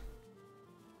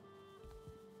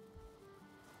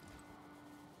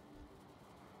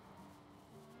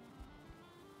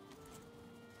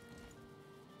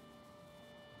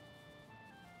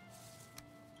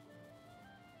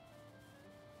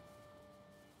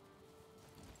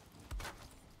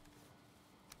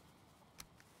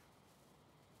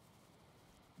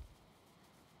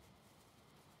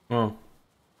 Oh.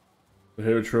 The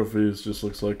hair trophy just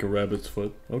looks like a rabbit's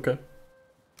foot. Okay.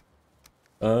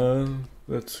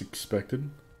 That's expected.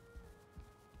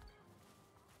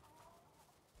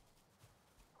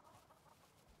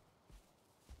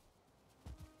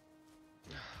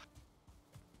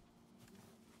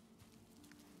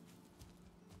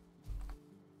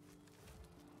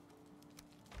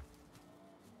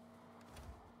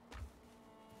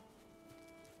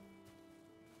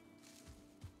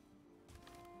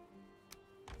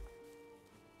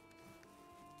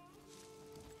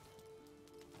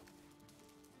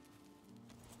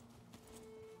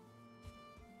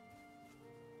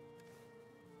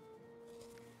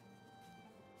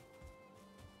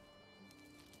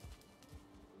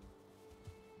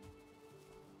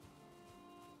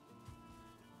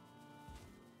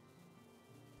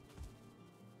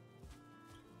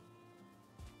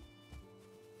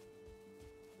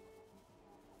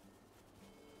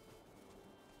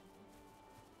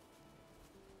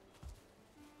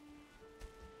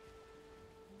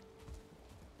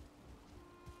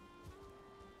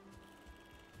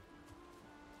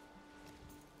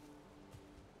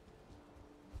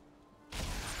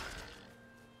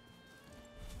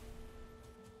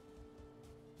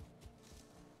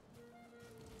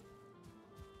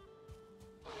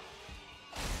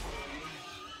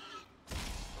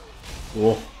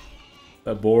 Whoa.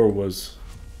 That boar was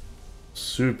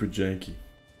super janky.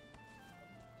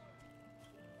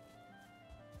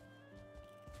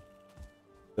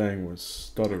 Thing was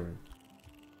stuttering.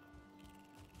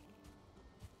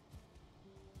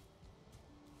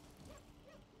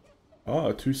 Ah,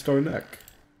 a 2-star neck.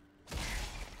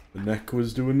 The neck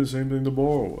was doing the same thing the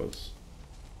boar was.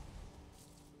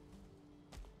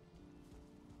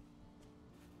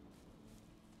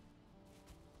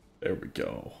 There we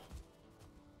go.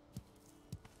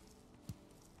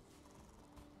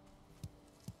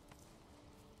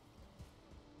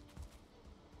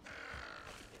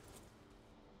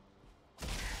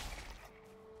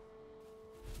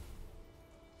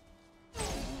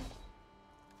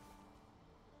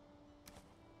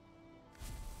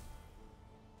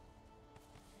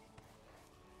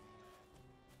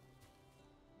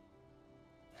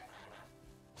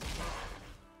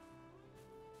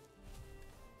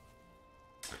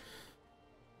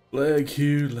 Leg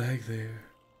here, leg there.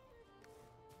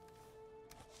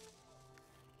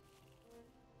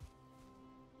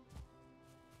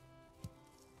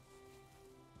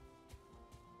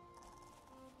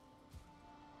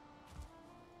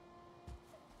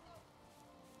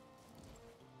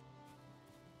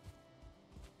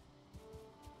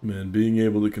 Man, being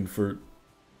able to convert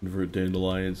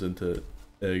dandelions into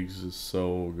eggs is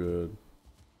so good.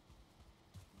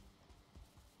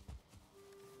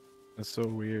 That's so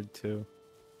weird too.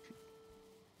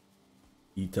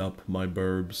 Eat up my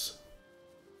burbs.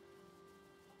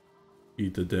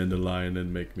 Eat the dandelion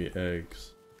and make me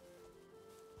eggs.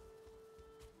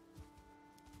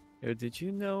 Yo, did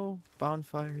you know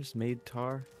bonfires made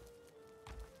tar?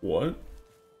 What?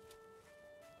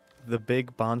 the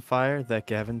big bonfire that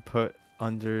Gavin put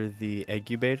under the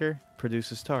incubator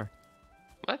produces tar.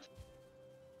 What?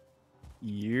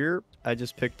 Yep. I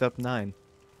just picked up 9.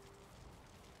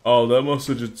 Oh, that must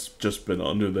have just been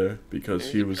under there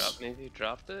because he was. Maybe he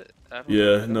dropped it. I don't know.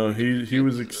 Yeah, I don't no, think it he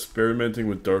was fuses it. experimenting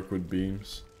with darkwood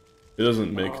beams. It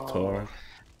doesn't make Oh, tar.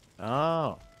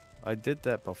 Oh, I did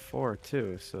that before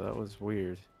too, so that was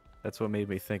weird. That's what made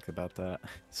me think about that.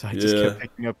 So I just Yeah, kept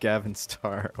picking up Gavin's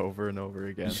tar over and over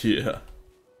again. yeah.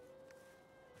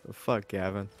 Oh, fuck,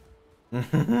 Gavin.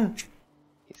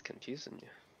 he's confusing you.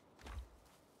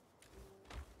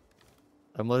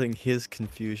 I'm letting his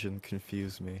confusion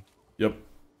confuse me. Yep.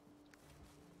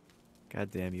 God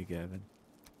damn you, Gavin.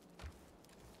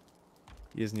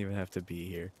 He doesn't even have to be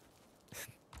here.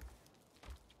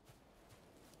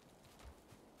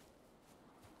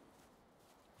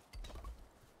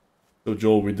 So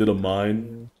Joel, we did a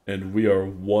mine, and we are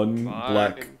one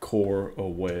black Fine. core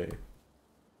away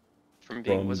From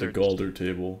being from the wizards. Galder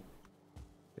table.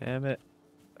 Damn it.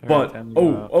 All right, But time to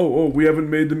go out. we haven't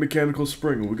made the mechanical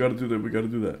spring. We gotta do that. We gotta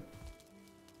do that.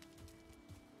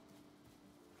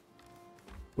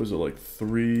 Was it like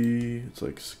 3? It's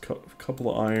like a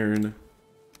couple of iron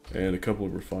and a couple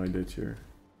of refined dates here.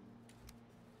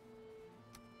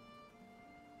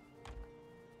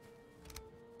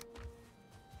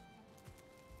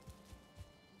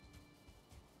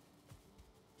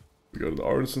 We go to the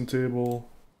artisan table.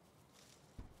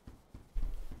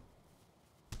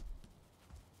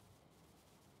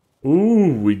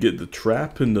 Ooh, we get the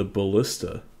trap and the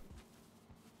ballista.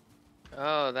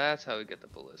 Oh, that's how we get the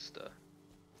ballista.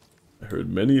 I heard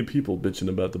many people bitching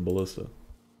about the ballista.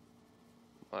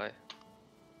 Why?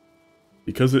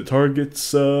 Because it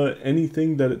targets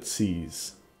anything that it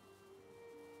sees.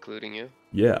 Including you?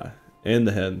 Yeah, and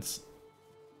the hens.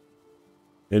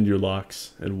 And your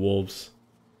locks, and wolves.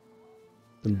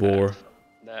 And boar.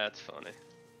 That's funny.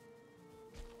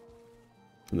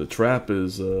 And the trap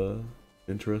is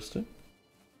interesting.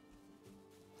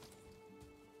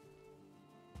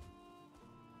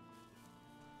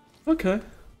 Okay.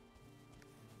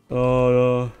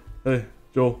 Hey,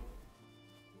 Joel.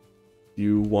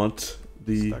 You want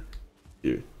the... Stuck.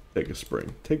 Here, take a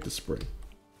spring. Take the spring.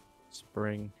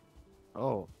 Spring.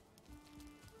 Oh.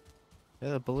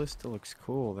 Yeah, the ballista looks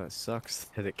cool. That sucks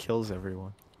that it kills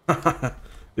everyone.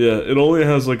 Yeah, it only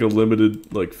has like a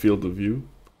limited like field of view.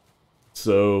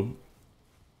 So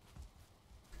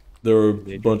there are a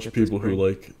They don't bunch of get the people who spring?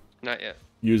 like Not yet.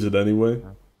 use it anyway.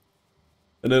 Oh.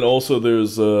 And then also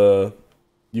there's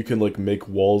you can like make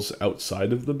walls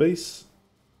outside of the base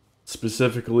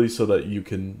specifically so that you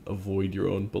can avoid your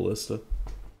own ballista.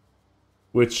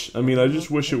 Which I mean, I just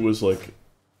wish it was like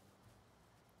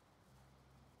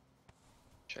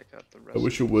Check out the I rest.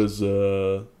 wish it was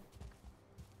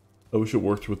I wish it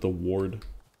worked with the ward.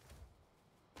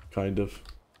 Kind of.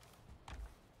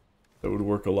 That would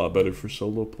work a lot better for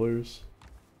solo players.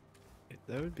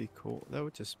 That would be cool. That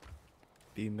would just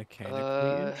be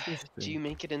mechanically interesting. Do you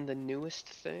make it in the newest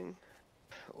thing?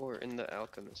 Or in the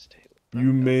alchemist table?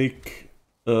 You make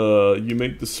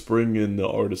the spring in the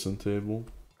artisan table.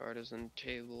 Artisan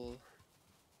table.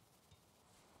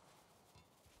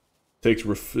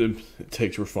 It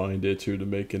takes refined iter to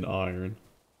make an iron.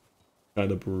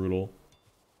 Kind of brutal.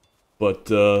 But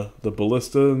the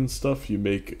ballista and stuff you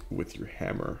make with your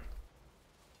hammer.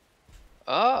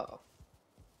 Oh!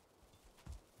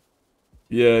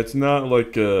 Yeah, it's not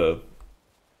like a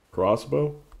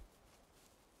crossbow.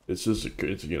 It's just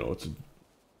it's a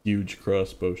huge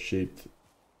crossbow shaped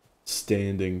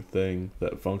standing thing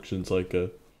that functions like a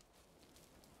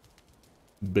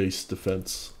base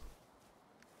defense.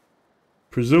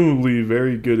 Presumably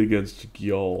very good against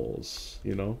Gyals,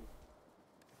 you know?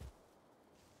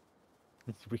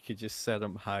 We could just set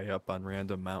them high up on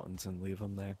random mountains and leave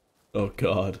them there. Oh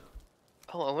god.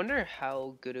 Oh, I wonder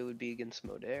how good it would be against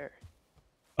Modair.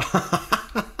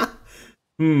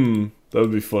 That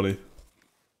would be funny.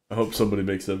 I hope somebody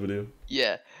makes that video.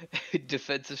 Yeah,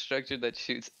 defensive structure that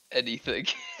shoots anything.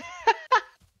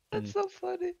 That's so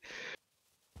funny.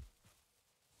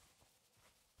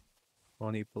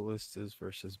 20 ballistas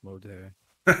versus Modair.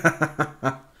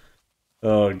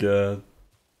 Oh god.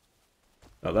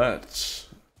 Now that's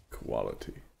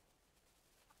quality.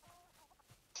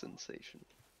 Sensation.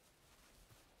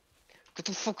 Get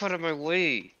the fuck out of my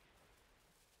way!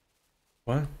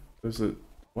 What? There's a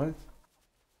what?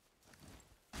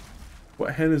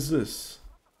 What hen is this?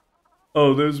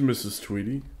 Oh, there's Mrs.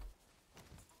 Tweety.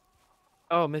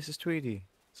 Oh, Mrs. Tweety.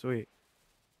 Sweet.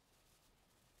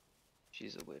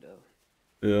 She's a widow.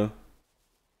 Yeah.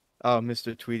 Oh,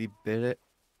 Mr. Tweety bit it.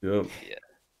 Yep. Yeah.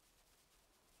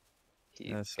 He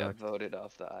That got sucks. voted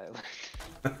off the island.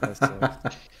 That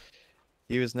sucks.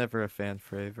 He was never a fan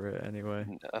favorite anyway.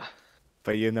 No.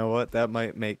 But you know what? That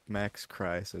might make Max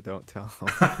cry, so don't tell him.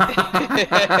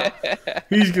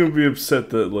 He's gonna be upset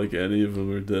that like any of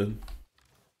them are dead.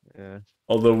 Yeah.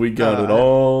 Although we got No, it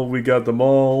all, we got them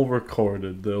all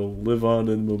recorded. They'll live on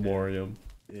in memoriam.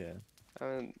 Yeah.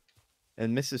 Um,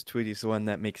 And Mrs. Tweedy's the one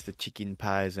that makes the chicken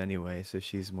pies anyway, so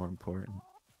she's more important.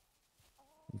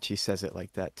 And she says it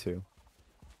like that too.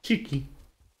 Cheeky.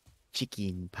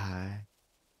 Chicken pie.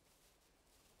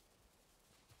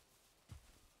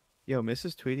 Yo,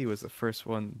 Mrs. Tweedy was the first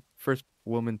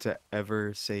woman to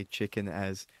ever say chicken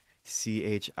as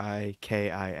CHIKIN.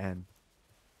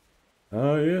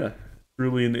 Oh yeah,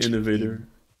 really an innovator.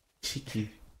 Cheeky.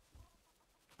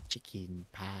 Chicken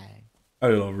pie. I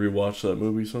gotta rewatch that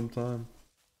movie sometime.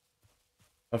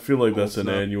 I feel like that's Holds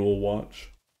an up. annual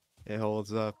watch. It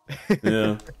holds up.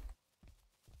 Yeah.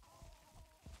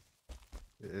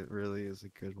 It really is a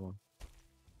good one.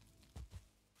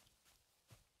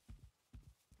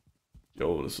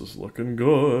 Yo, this is looking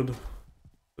good.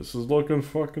 This is looking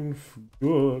fucking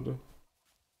good.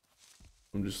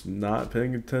 I'm just not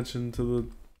paying attention to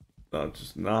the...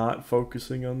 just not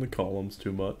focusing on the columns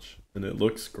too much. And it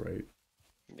looks great.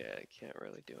 yeah, I can't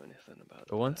really do anything about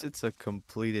But once that. it's a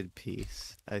completed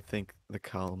piece, I think the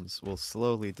columns will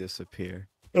slowly disappear.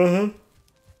 Uh-huh.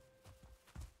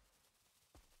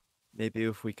 Maybe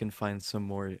if we can find some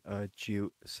more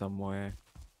jute somewhere,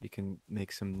 we can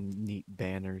make some neat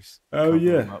banners. Oh, cover 'em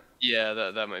yeah. up. Yeah,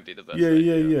 that might be the best Yeah,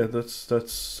 idea. yeah. That's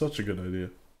such a good idea.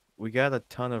 We got a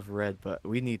ton of red, but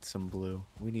we need some blue.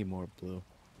 We need more blue.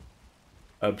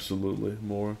 Absolutely.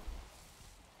 More.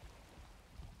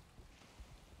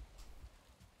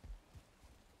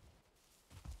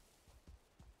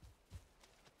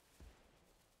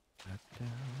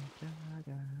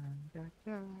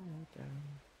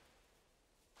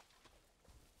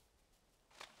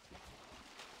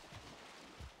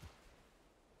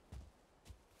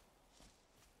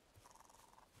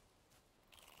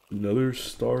 Another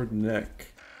starred neck.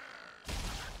 I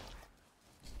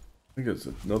think it's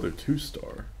another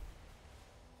 2-star.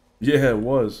 Yeah, it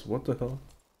was. What the hell?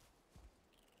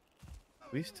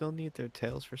 We still need their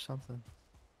tails for something.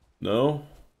 No?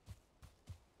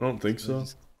 I don't think they're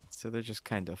so. So they're just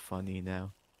kind of funny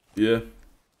now. Yeah.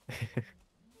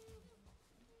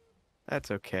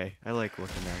 That's okay. I like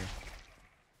looking at it.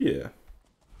 Yeah.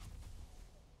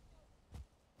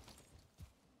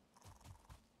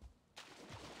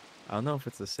 I don't know if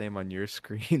it's the same on your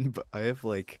screen, but I have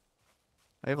like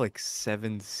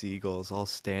 7 seagulls all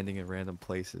standing in random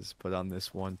places, but on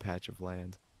this one patch of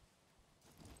land.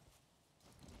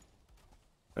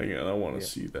 Hang on, I want to Yeah.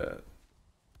 see that.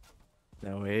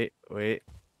 No, wait.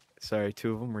 Sorry,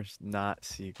 2 of them were not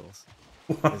seagulls.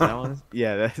 Is that one?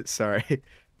 Yeah, sorry.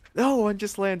 No, one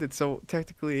just landed. So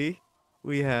technically,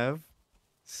 we have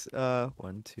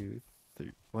 1, 2,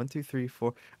 3, 1, 2, 3,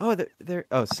 4. Oh, there.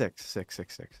 Oh, 6.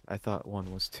 I thought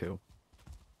one was 2.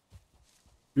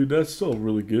 Dude, that's still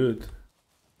really good.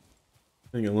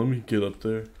 Hang on, let me get up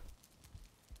there.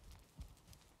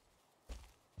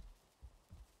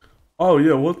 Oh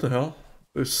yeah, what the hell?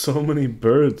 There's so many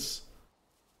birds.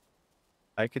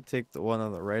 I could take the one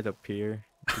on the right up here.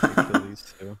 You could kill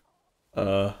these 2.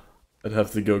 I'd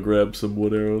have to go grab some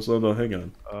wood arrows. Oh no, hang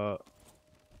on.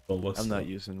 I'm not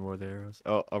using wood arrows.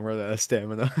 Oh, I'm running out of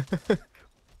stamina.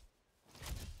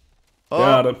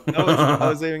 Got him. I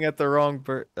was aiming at the wrong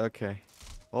bird. Okay.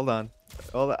 Hold on.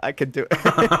 I can do it.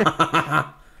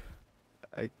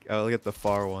 I'll get the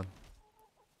far one.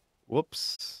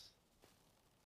 Whoops.